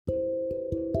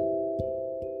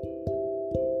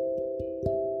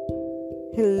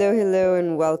Hello,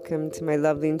 and welcome to my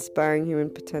lovely, inspiring human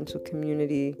potential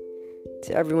community.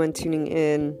 To everyone tuning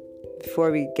in,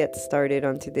 before we get started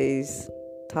on today's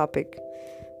topic,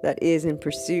 that is in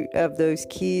pursuit of those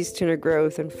keys to inner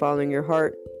growth and following your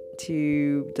heart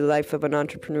to the life of an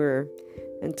entrepreneur,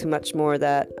 and to much more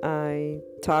that I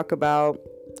talk about,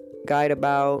 guide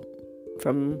about,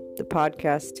 from the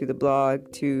podcast to the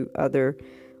blog to other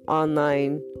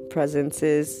online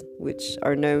presences which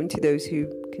are known to those who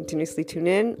continuously tune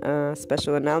in.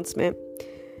 Special announcement: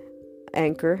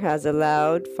 Anchor has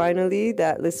allowed finally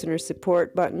that listener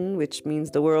support button, which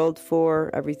means the world for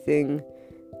everything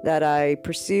that I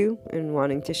pursue and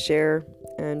wanting to share,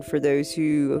 and for those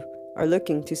who are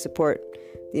looking to support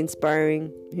the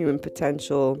inspiring human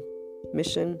potential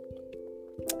mission,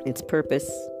 its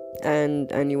purpose,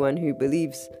 and anyone who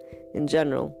believes in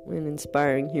general in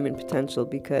inspiring human potential,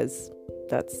 because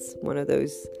that's one of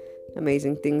those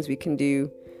amazing things we can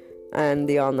do, and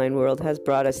the online world has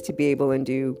brought us to be able and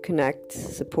do connect,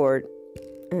 support,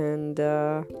 and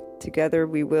together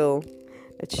we will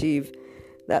achieve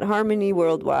that harmony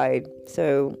worldwide.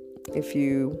 So if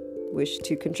you wish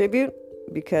to contribute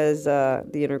because the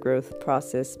inner growth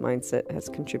process mindset has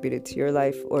contributed to your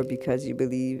life, or because you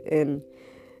believe in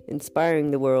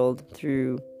inspiring the world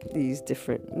through these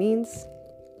different means,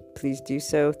 please do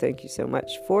so. Thank you so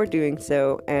much for doing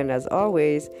so. And as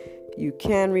always, you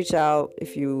can reach out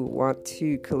if you want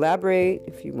to collaborate,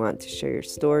 if you want to share your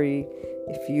story,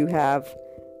 if you have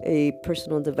a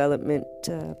personal development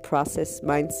process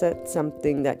mindset,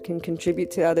 something that can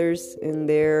contribute to others in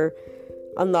their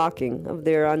unlocking of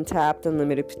their untapped,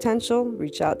 unlimited potential.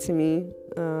 Reach out to me.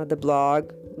 The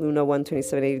blog,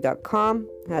 luna12780.com,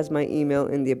 has my email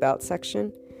in the About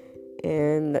section.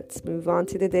 And let's move on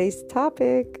to today's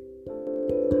topic.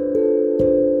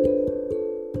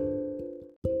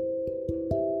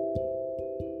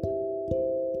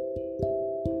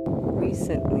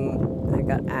 Recently, I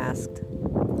got asked,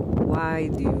 why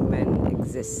do men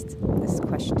exist? This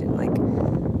question, like,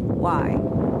 why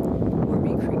were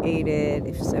we created?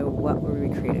 If so, what were we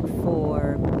created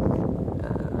for?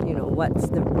 What's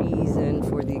the reason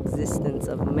for the existence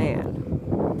of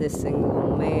man? This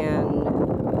single man,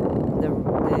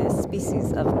 the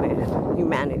species of man,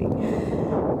 humanity.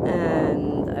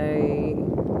 And I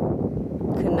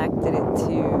connected it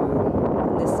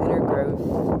to this inner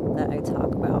growth that I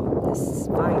talk about, this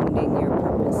finding your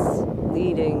purpose,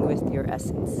 leading with your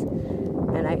essence.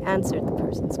 And I answered the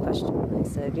person's question. I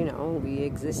said, we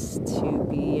exist to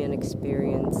be an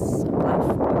experience of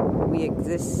life. We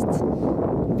exist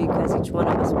because each one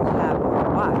of us will have our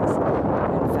whys.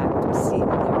 In fact, we see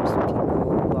there's people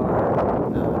who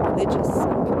are religious,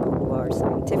 and people who are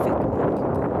scientific, and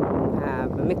people who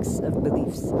have a mix of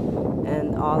beliefs.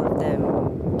 And all of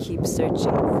them keep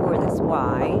searching for this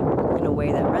why in a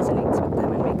way that resonates with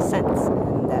them and makes sense,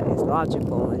 and that is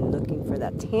logical, and looking for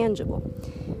that tangible.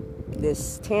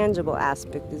 This tangible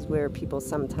aspect is where people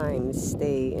sometimes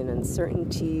stay in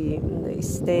uncertainty, and they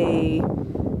stay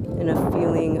in a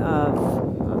feeling of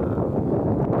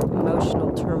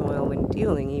emotional turmoil when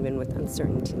dealing even with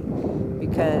uncertainty.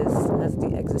 Because as the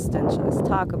existentialists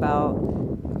talk about,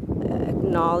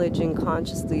 acknowledging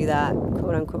consciously that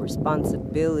quote-unquote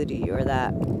responsibility, or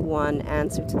that one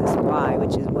answer to this why,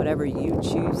 which is whatever you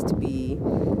choose to be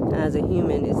as a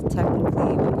human, is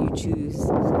technically what you choose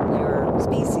your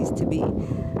species to be.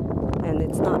 And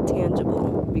it's not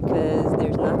tangible because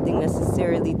there's nothing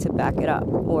necessarily to back it up,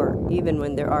 or even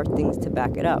when there are things to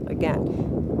back it up, again,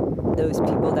 those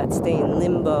people that stay in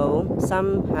limbo,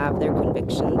 some have their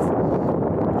convictions,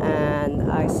 and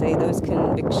I say those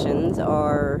convictions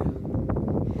are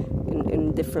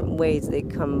in different ways. They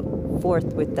come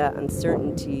forth with that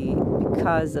uncertainty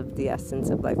because of the essence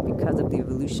of life, because of the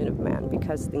evolution of man,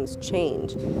 because things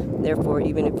change. Therefore,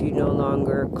 even if you no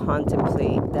longer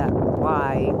contemplate that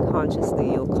why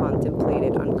consciously, you'll contemplate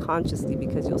it unconsciously,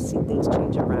 because you'll see things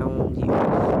change around you,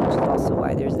 which is also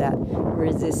why there's that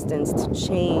resistance to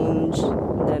change.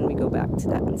 Then we go back to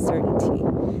that uncertainty.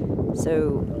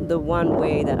 So the one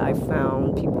way that I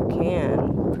found people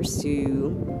can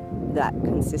pursue that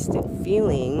consistent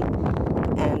feeling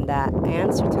and that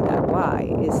answer to that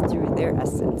why is through their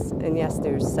essence. And yes,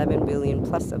 there's 7 billion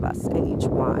plus of us, and each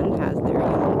one has their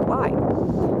unique why.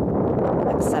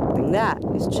 Accepting that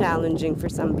is challenging for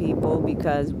some people,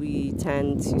 because we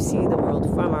tend to see the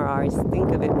world from our eyes,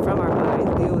 think of it from our eyes,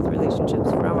 deal with relationships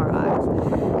from our eyes.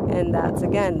 And that's,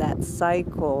 again, that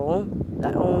cycle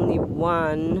that only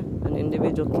an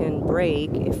individual can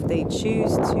break if they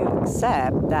choose to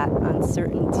accept that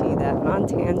uncertainty, that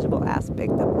non-tangible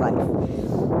aspect of life.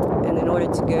 And in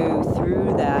order to go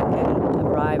through that and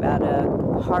arrive at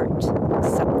a heart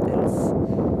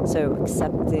acceptance. So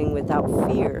accepting without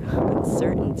fear,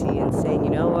 uncertainty, and saying, you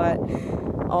know what,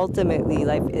 ultimately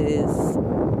life is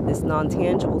this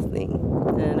non-tangible thing,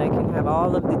 and I can have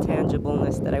all of the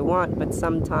tangibleness that I want, but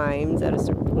sometimes at a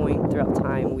certain point throughout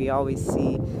time we always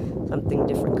see something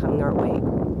different coming our way.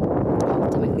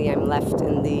 Ultimately, I'm left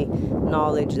in the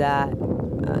knowledge that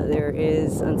there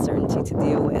is uncertainty to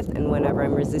deal with, and whenever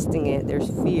I'm resisting it, there's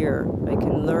fear. I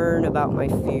can learn about my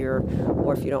fear,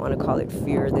 or if you don't want to call it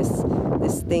fear,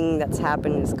 this thing that's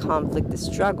happened, this conflict, this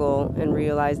struggle, and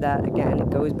realize that, again, it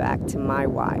goes back to my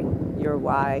why. Your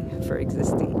why for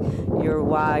existing, your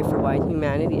why for why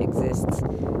humanity exists,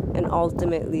 and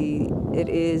ultimately it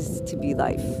is to be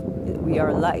life. We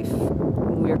are life.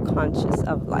 We are conscious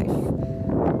of life.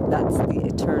 That's the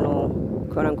eternal,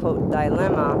 quote-unquote,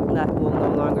 dilemma that will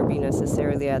no longer be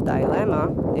necessarily a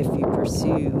dilemma if you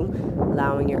pursue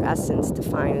allowing your essence to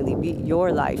finally be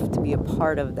your life, to be a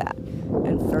part of that.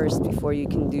 And first, before you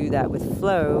can do that with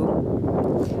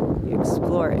flow, you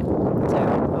explore it. So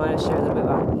I want to share a little bit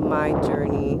about my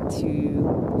journey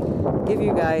to give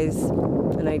you guys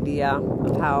an idea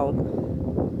of how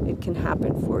it can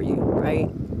happen for you, right?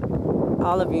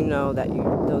 All of you know that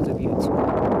those of you too,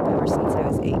 ever since I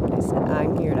was 8, I said,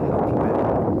 I'm here to help you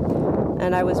out.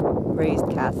 And I was raised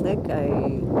Catholic. I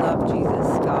love Jesus,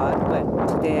 God, but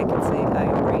today I can say I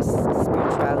embrace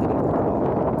spirituality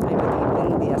overall. I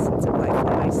believe in the essence of life,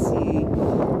 and I see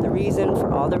the reason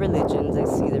for all the religions. I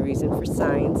see the reason for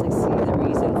science. I see the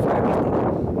reason for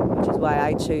everything, which is why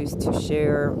I chose to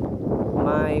share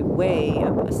my way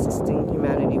of assisting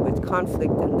humanity with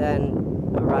conflict and then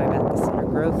arrive at this inner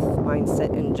growth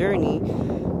mindset and journey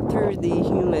through the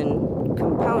human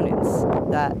components,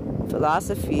 that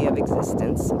philosophy of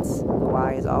existence, since the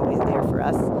why is always there for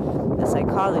us, the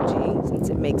psychology, since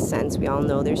it makes sense. We all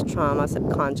know there's trauma,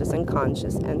 subconscious,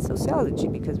 unconscious, and sociology,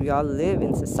 because we all live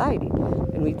in society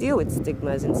and we deal with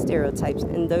stigmas and stereotypes,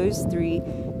 and those 3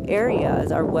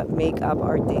 areas are what make up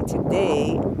our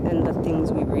day-to-day, and the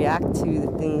things we react to,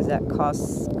 the things that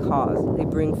cause. They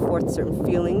bring forth certain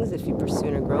feelings. If you pursue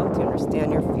inner growth, you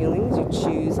understand your feelings, you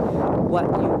choose what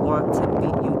you want to be,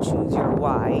 you choose your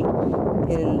why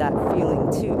in that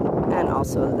feeling too, and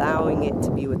also allowing it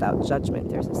to be without judgment.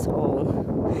 There's this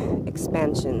whole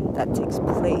expansion that takes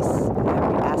place in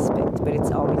every aspect, but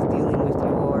it's always dealing with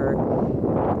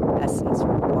your essence,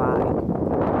 your why.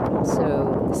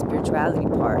 So the spirituality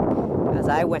part, as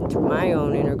I went through my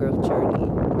own inner growth journey,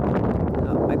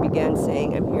 I began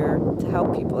saying, I'm here to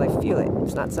help people. I feel it.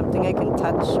 It's not something I can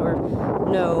touch or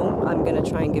know. I'm going to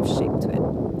try and give shape to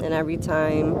it. And every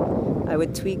time I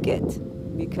would tweak it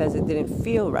because it didn't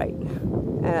feel right.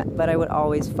 But I would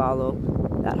always follow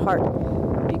that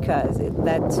heart because it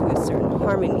led to a certain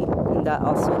harmony. And that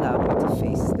also allowed me to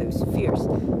face those fears.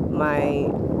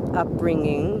 My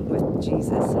upbringing with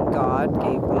Jesus and God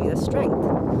gave me the strength,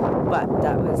 but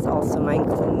that was also my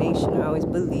inclination. I always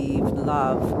believed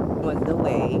love was the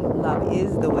way, love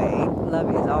is the way, love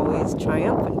is always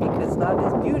triumphant because love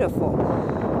is beautiful.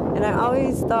 And I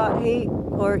always thought hate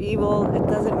or evil, it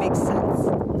doesn't make sense.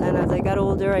 And as I got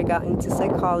older, I got into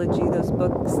psychology. Those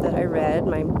books that I read,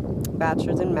 my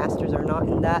bachelor's and master's are not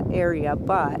in that area,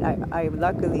 but I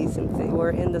luckily, since they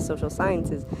were in the social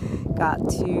sciences, got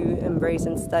to embrace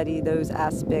and study those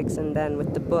aspects. And then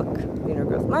with the book, The Inner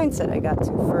Growth Mindset, I got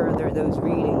to further those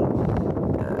reading.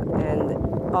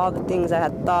 And all the things I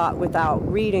had thought without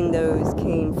reading those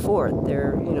came forth.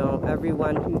 There,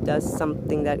 everyone who does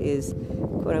something that is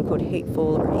quote-unquote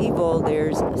hateful or evil,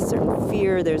 there's a certain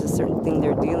fear, there's a certain thing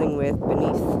they're dealing with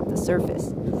beneath the surface.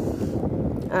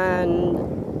 And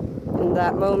in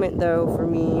that moment, though, for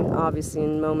me, obviously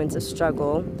in moments of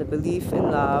struggle, the belief in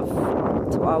love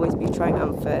to always be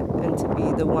triumphant and to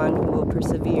be the one who will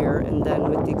persevere, and then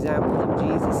with the example of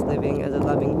Jesus living as a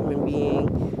loving human being,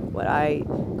 what I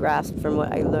grasped from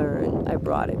what I learned, I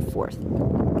brought it forth.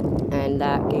 And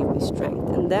that gave me strength.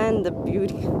 And then the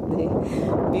beauty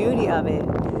of it,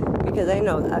 because I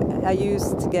know I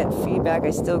used to get feedback,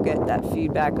 I still get that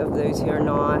feedback of those who are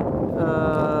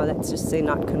not, let's just say,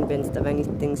 not convinced of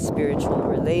anything spiritual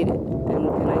related.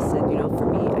 And I said, for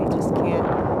me, I just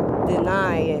can't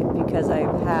deny it because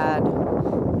I've had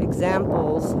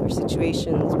examples or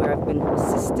situations where I've been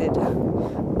assisted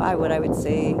by what I would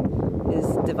say is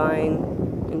divine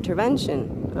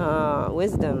intervention,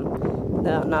 wisdom.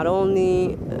 Not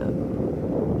only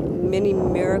many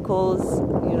miracles,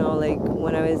 like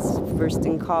when I was first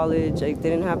in college, I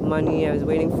didn't have money, I was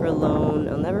waiting for a loan.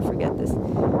 I'll never forget this.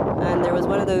 And there was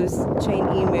one of those chain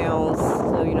emails,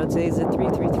 so today's a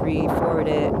 333, forward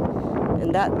it. And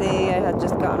And that day I had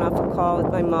just gotten off a call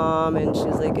with my mom, and she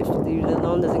was like, if the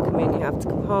loan doesn't come in, you have to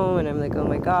come home. And I'm like, oh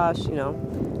my gosh,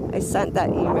 I sent that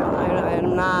email. I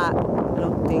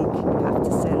don't think you have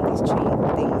to send these chain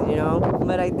things,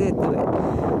 but I did do it.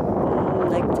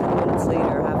 Like 10 minutes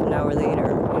later, half an hour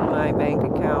later, in my bank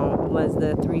account was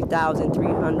the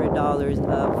 $3,300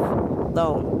 of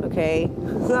loan, okay?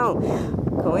 So,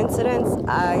 coincidence?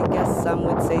 I guess some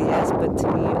would say yes, but to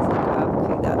me, it's like,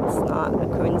 okay, that's not a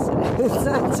coincidence.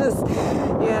 That's just,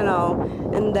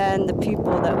 and then the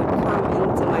people that would come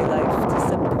into my life to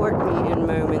support me in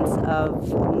moments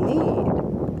of need,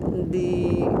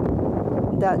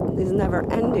 that is never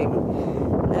ending,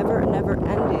 never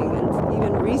ending. And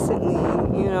even recently, I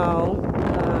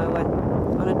went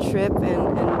on a trip,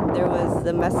 and there was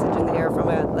the message in the air from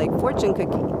a fortune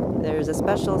cookie. There's a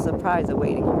special surprise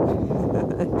awaiting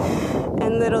you.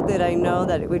 And little did I know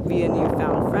that it would be a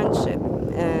newfound friendship,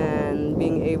 and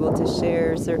being able to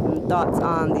share certain thoughts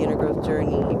on the inner growth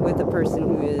journey with a person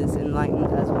who is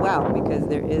enlightened as well, because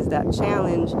there is that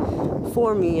challenge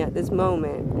for me at this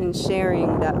moment in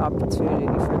sharing that opportunity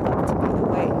for love to be the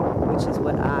way, which is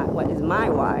what is my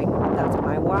why. That's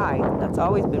my why. That's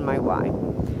always been my why.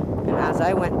 And as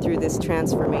I went through this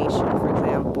transformation, for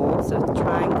example, so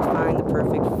trying to find the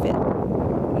perfect fit,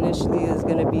 initially is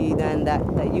going to be then that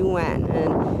UN,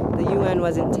 and the UN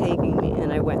wasn't taking me,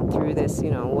 and I went through this,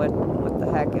 what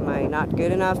the heck, am I not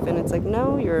good enough? And it's like,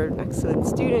 no, you're an excellent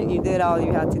student, you did all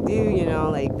you had to do,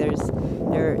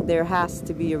 there has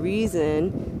to be a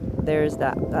reason.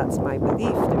 That's my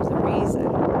belief.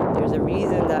 There's a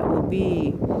reason that will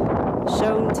be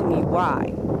shown to me.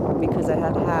 Why? Because I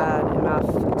had enough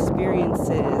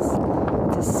experiences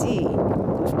to see.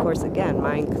 Of course, again,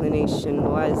 my inclination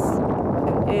was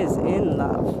and is in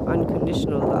love,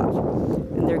 unconditional love.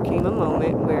 And there came a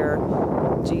moment where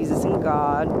Jesus and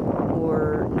God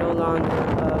were no longer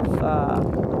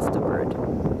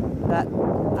that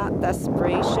not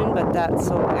desperation, but that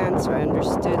soul answer. I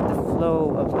understood the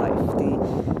flow of life,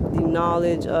 the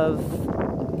knowledge of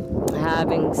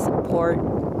having support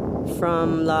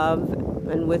from love,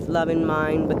 and with love in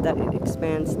mind, but that it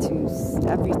expands to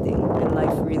everything, and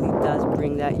life really does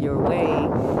bring that your way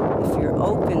if you're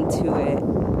open to it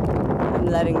and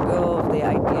letting go of the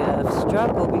idea of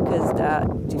struggle, because that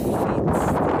defeats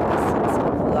the essence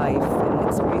of life, and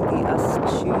it's really us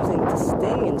choosing to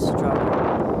stay in struggle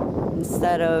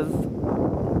instead of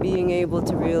being able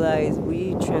to realize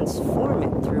we transform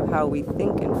it through how we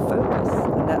think and focus.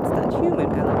 And that's that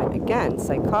human element, again,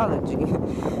 psychology,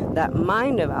 that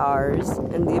mind of ours,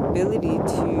 and the ability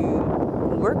to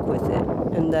work with it.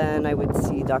 And then I would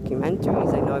see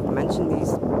documentaries. I know I've mentioned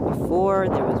these before.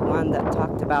 There was one that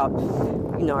talked about,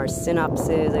 our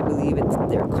synapses, I believe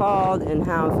they're called, and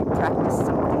how if you practice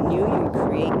something new, you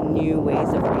create new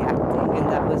ways of reacting. And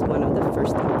that was one of the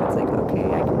first things. It's like, okay,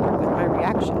 I can work with my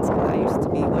reactions, because I used to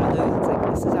be one of those. It's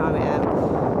like, this is how I am.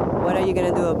 What are you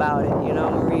going to do about it?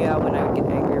 Maria, when I would get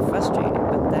angry or frustrated.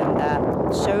 But then that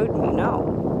showed me,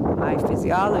 no, my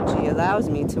physiology allows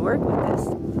me to work with this.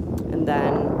 And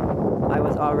then I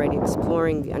was already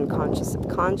exploring the unconscious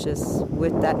subconscious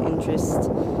with that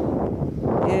interest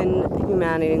in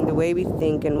humanity and the way we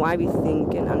think and why we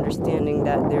think, and understanding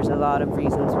that there's a lot of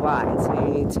reasons why. And so you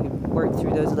need to work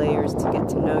through those layers to get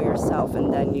to know yourself,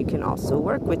 and then you can also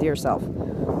work with yourself.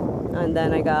 And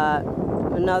then I got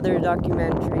another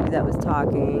documentary that was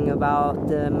talking about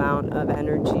the amount of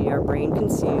energy our brain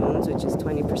consumes, which is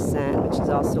 20%, which is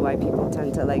also why people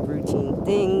tend to like routine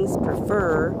things,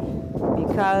 prefer,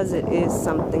 because it is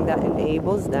something that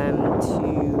enables them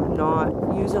to not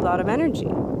use a lot of energy.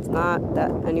 It's not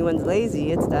that anyone's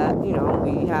lazy, it's that, we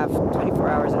have 24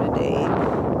 hours in a day.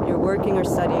 You're working or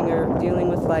studying or dealing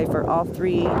with life, or all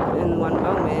three in one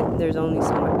moment. There's only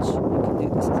so much you can do.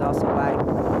 This is also why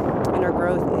inner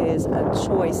growth is a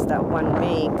choice that one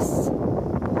makes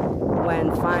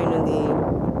when finally,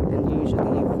 and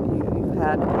usually you've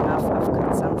had enough of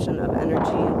consumption of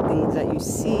energy and things that you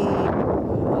see,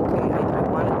 okay, I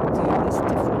want to do this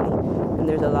differently. And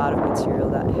there's a lot of material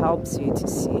that helps you to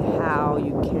see how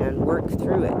you can work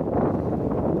through it.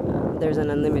 There's an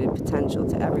unlimited potential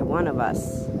to every one of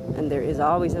us, and there is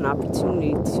always an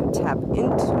opportunity to tap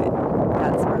into it.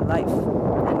 That's our life,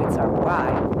 and it's our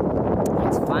why.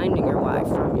 It's finding your why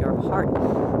from your heart,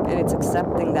 and it's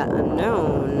accepting that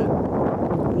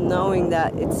unknown, knowing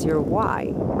that it's your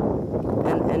why,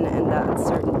 and that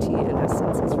uncertainty in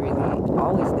essence is really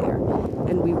always there.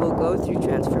 And we will go through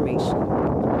transformation,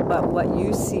 but what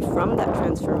you see from that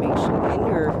transformation in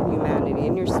your humanity,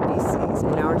 in your species,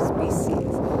 in our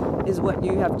species, is what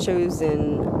you have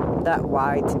chosen that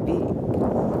why to be.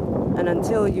 And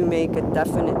until you make a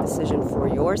definite decision for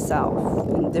yourself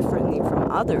and differently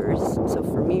from others, so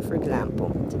for me, for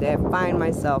example, today I find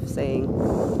myself saying,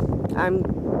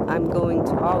 I'm going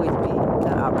to always be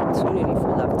that opportunity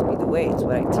for love to be the way. It's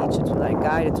what I teach, it's what I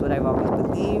guide, it's what I've always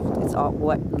believed, it's all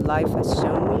what life has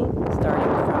shown me, starting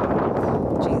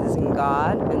from Jesus and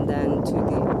God, and then to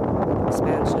the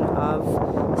expansion of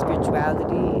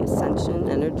spirituality, ascension,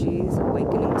 energies,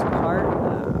 awakening to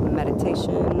heart,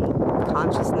 meditation,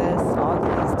 consciousness, all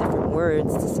these different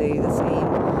words to say the same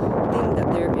thing,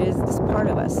 that there is this part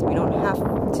of us. We don't have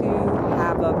to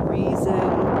have a reason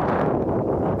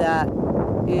that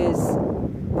is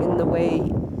in the way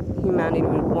humanity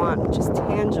would want, which is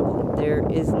tangible. There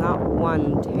is not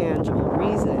one tangible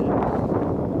reason.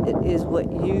 It is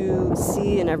what you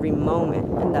see in every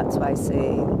moment, and that's why I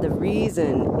say the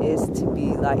reason is to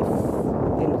be life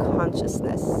in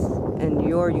consciousness, and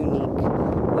your unique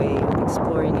way of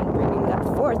exploring and bringing that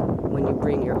forth. When you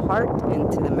bring your heart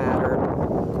into the matter,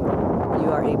 you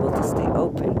are able to stay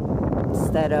open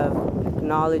instead of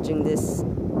acknowledging this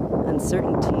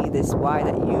uncertainty, this why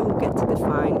that you get to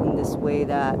define in this way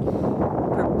that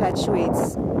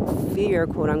perpetuates fear,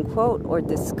 quote unquote, or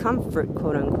discomfort,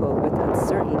 quote unquote, with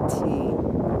uncertainty.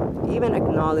 Even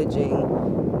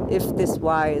acknowledging, if this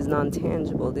why is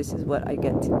non-tangible, this is what I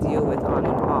get to deal with on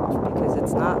and off, because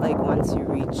it's not like once you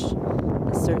reach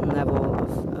a certain level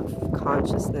of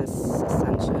consciousness,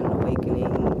 ascension,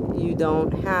 awakening, you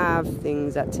don't have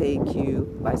things that take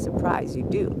you by surprise. You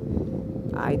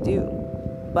do. I do.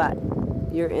 But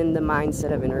you're in the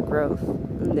mindset of inner growth,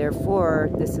 and therefore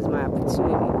this is my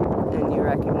opportunity, and you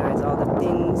recognize all the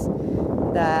things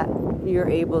that you're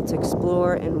able to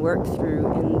explore and work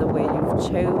through in the way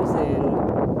you've chosen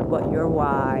what your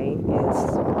why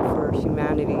is for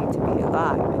humanity to be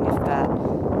alive. And if that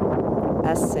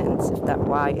essence, if that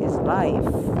why is life,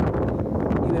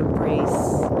 you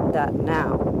embrace that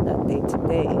now, that day to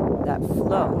day, that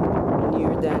flow, and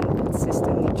you're then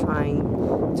consistently trying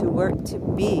to work to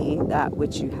be that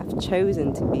which you have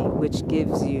chosen to be, which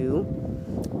gives you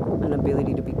an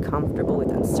ability to be comfortable with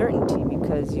uncertainty,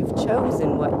 because you've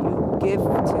chosen what you give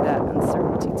to that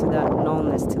uncertainty, to that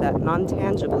nullness, to that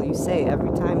non-tangible. You say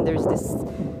every time there's this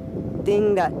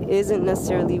thing that isn't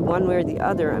necessarily one way or the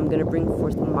other, I'm going to bring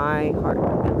forth my heart,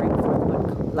 I'm going to bring forth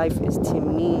what life is to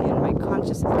me and my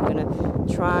consciousness. I'm going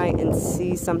to try and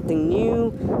see something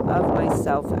new of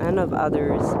myself and of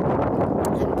others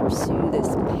and pursue this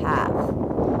path.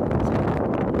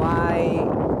 Why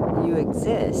you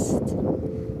exist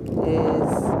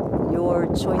is your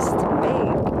choice to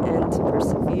make and to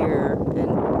persevere,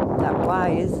 and that why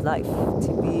is life,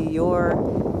 to be your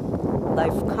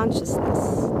life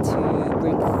consciousness, to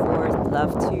bring forth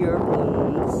love to your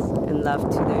wounds and love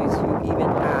to those who even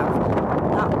have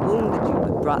not wounded you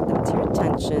but brought them to your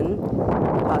attention,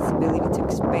 the possibility to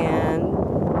expand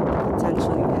the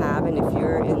potential you have. And if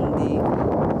you're in the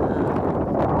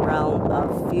realm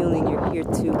of feeling you're here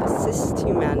to assist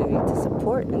humanity, to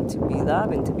support and to be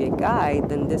love and to be a guide,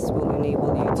 then this will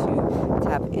enable you to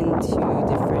tap into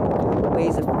different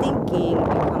ways of thinking,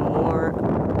 become more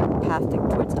empathic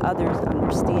towards others,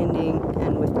 understanding,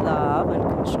 and with love,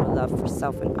 unconditional love for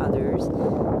self and others,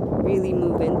 really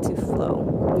move into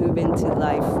flow, move into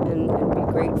life, and be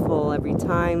grateful every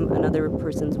time another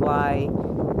person's why,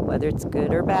 whether it's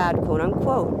good or bad, quote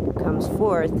unquote, comes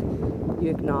forth. You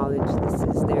acknowledge this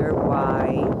is their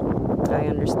why. I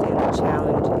understand the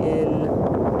challenge in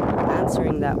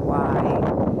answering that why,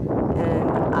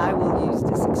 and I will use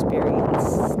this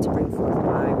experience to bring forth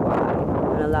my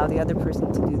why and allow the other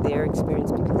person to do their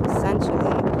experience, because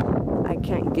essentially I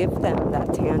can't give them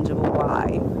that tangible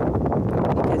why,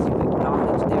 because you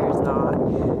acknowledge there is not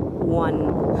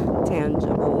one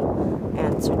tangible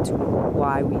answer to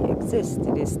why we exist.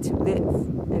 It is to live,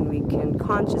 and we can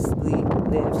consciously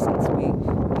live since we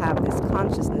have this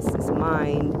consciousness, this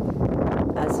mind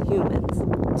as humans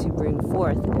to bring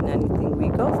forth in anything we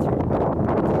go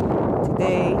through.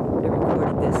 Today I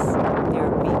recorded this near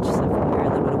a beach, so if you hear a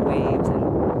little bit of waves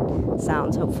and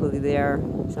sounds, hopefully they're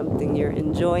something you're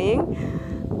enjoying.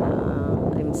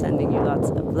 I'm sending you lots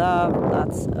of love,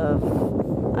 lots of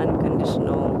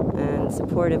unconditional and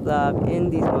supportive love in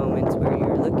these moments where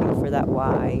you're looking for that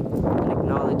why and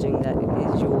acknowledging that it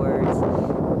is yours,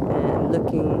 and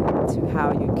looking to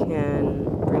how you can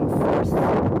bring forth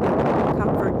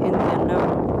comfort in the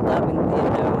unknown, love in the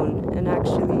unknown, and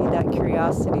actually that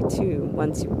curiosity too.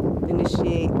 Once you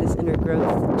initiate this inner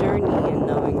growth journey and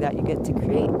knowing that you get to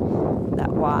create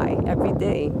that why every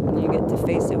day, and you get to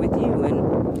face it with you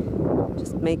and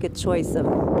just make a choice of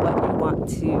what you want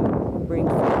to bring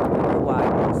forth, what your why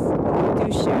is. And you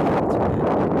do share that with your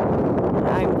man. And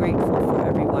I'm grateful for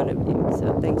every one of you.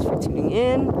 So thanks for tuning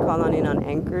in. Call on in on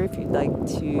Anchor if you'd like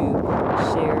to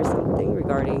share something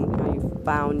regarding how you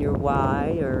found your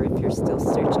why, or if you're still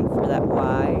searching for that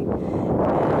why.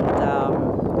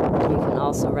 And you can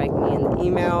also write me in the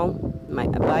email.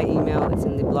 By email, it's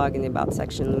in the blog in the About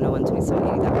section,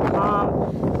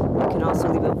 luna12780.com. You can also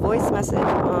leave a voice message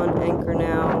on Anchor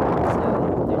now,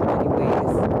 so there's many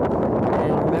ways.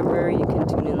 And remember, you can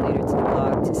tune in later to the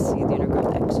blog to see the inner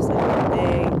growth exercise of the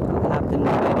day. I'll have them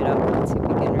divided up into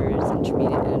beginners,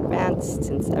 intermediate, and advanced,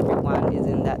 since everyone is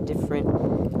in that different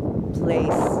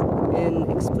place in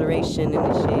exploration,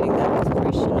 initiating that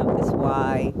exploration of this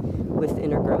why with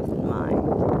inner growth in mind.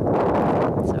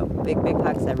 So big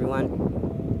hugs, everyone.